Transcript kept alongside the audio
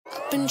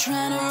Been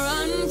trying to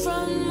run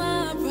from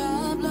my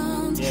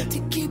problems to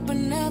keep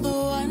another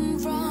one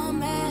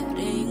from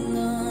adding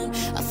on.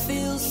 I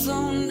feel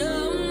so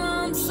numb,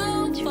 I'm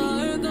so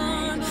far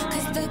gone,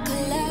 'cause the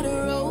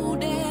collateral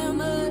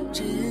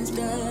damage is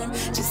done.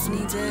 Just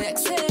need to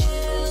exhale.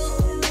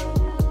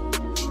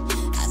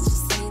 I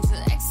just need to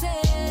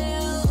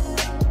exhale.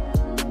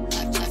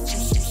 I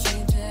just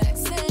need to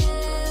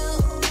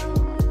exhale.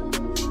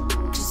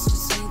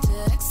 Just need to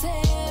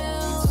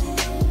exhale.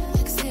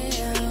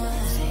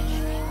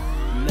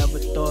 Never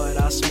thought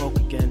I'd smoke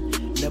again.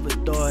 Never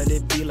thought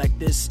it'd be like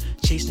this.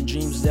 Chasing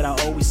dreams that I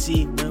always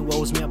see. When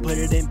woes me, I put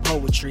it in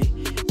poetry.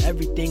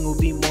 Everything will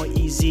be more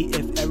easy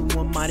if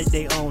everyone minded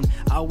their own.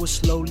 I would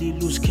slowly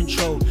lose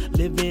control.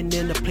 Living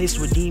in a place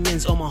where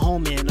demons on my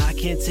home, and I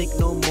can't take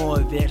no more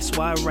of it. That's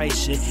why I write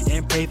shit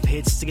and pray for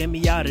hits to get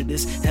me out of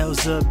this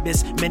hell's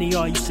abyss. Many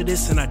are used to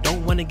this, and I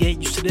don't want to get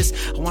used to this.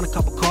 I want a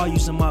cup of car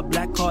using my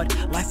black card.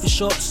 Life is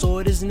short, so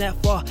it isn't that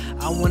far.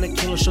 I want to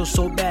kill a show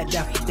so bad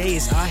that for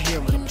days I hear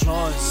an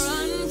applause.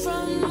 Run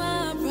from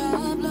my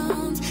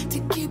problems to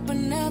keep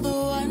another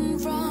one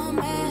from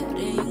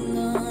adding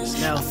on.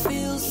 Now. I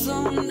feel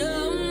so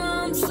numb,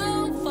 I'm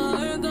so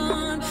far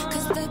gone,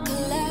 'cause the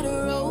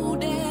collateral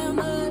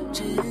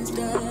damage is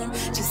done.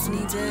 Just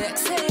need to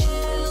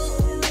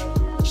exhale.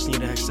 Just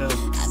need to exhale.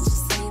 I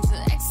just need to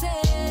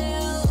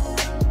exhale.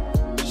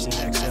 Just need to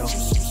exhale.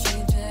 Just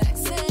need to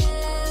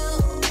exhale.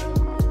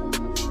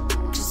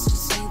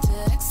 Just need to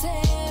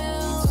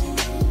exhale.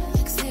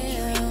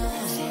 Exhale.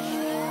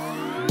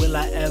 Will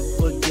I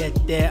ever get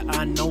there?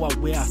 I know I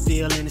will. I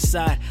feel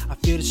inside. I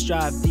feel the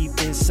strive deep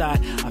inside.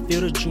 I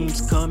feel the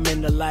dreams come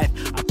into life.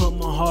 I put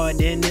my heart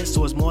in it,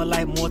 so it's more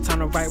life, more time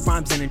to write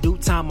rhymes. And in due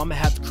time, I'ma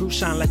have the crew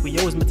shine like we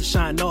always meant to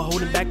shine. No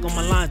holding back on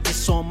my lines, this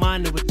so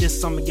mine, and with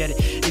this I'ma get it.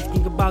 If you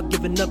think about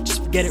giving up,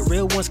 just forget it.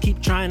 Real ones keep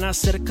trying, I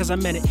said it 'cause I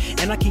meant it.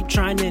 And I keep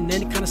trying in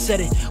any kind of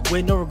setting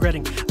with no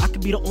regretting. I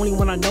could be the only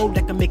one I know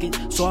that can make it,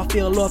 so I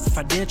feel off if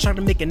I didn't try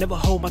to make it. Never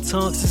hold my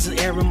tongue, since there's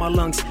air in my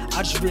lungs.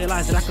 I just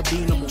realized that I could be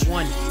number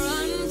one.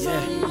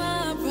 From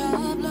my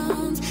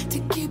problems to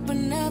keep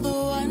another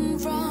one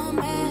from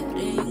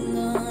adding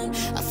on.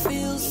 I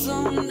feel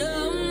so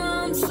numb,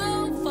 I'm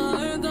so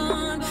far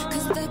gone,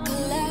 'cause the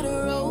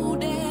collateral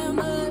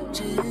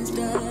damage is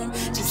done.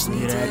 Just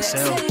need to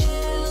exhale.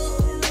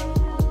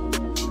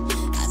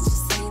 I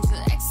just need to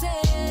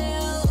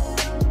exhale.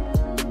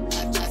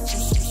 I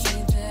just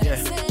need to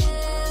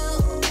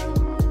exhale.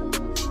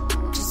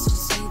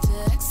 Just need to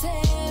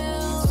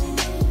exhale.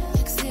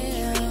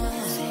 Exhale.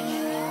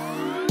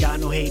 Got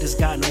no haters,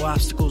 got no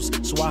obstacles,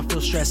 so I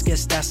feel stressed,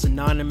 guess that's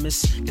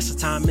synonymous. Guess the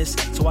time is,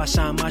 so I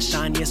shine my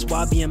shine, yes,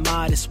 while being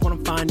modest. What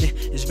I'm finding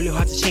is really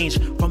hard to change,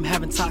 from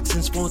having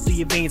toxins flowing through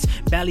your veins,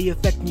 badly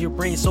affecting your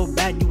brain, so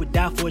bad you would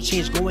die for a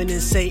change. Going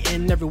insane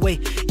in every way,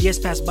 years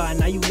pass by,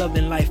 now you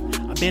loving life.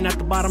 I've been at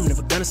the bottom,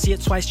 never gonna see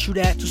it twice, true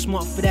that, too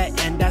smart for that,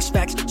 and that's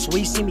facts. So where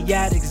you see me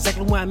at,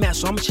 exactly where I'm at,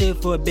 so I'ma chill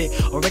for a bit.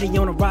 Already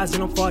on the rise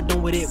and I'm far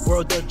done with it.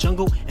 World, the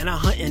jungle, and I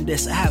hunt in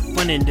this, I have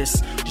fun in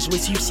this. Just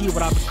wait till you see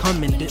what I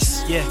become in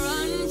this, yeah.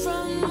 Run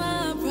from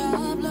my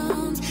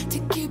problems to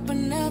keep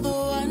another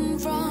one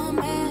from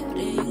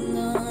adding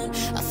on.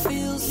 I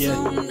feel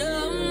so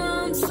numb,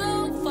 I'm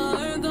so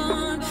far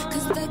gone,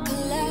 'cause the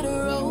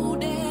collateral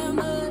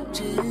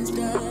damage is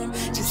done.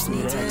 Just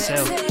need to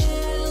exhale.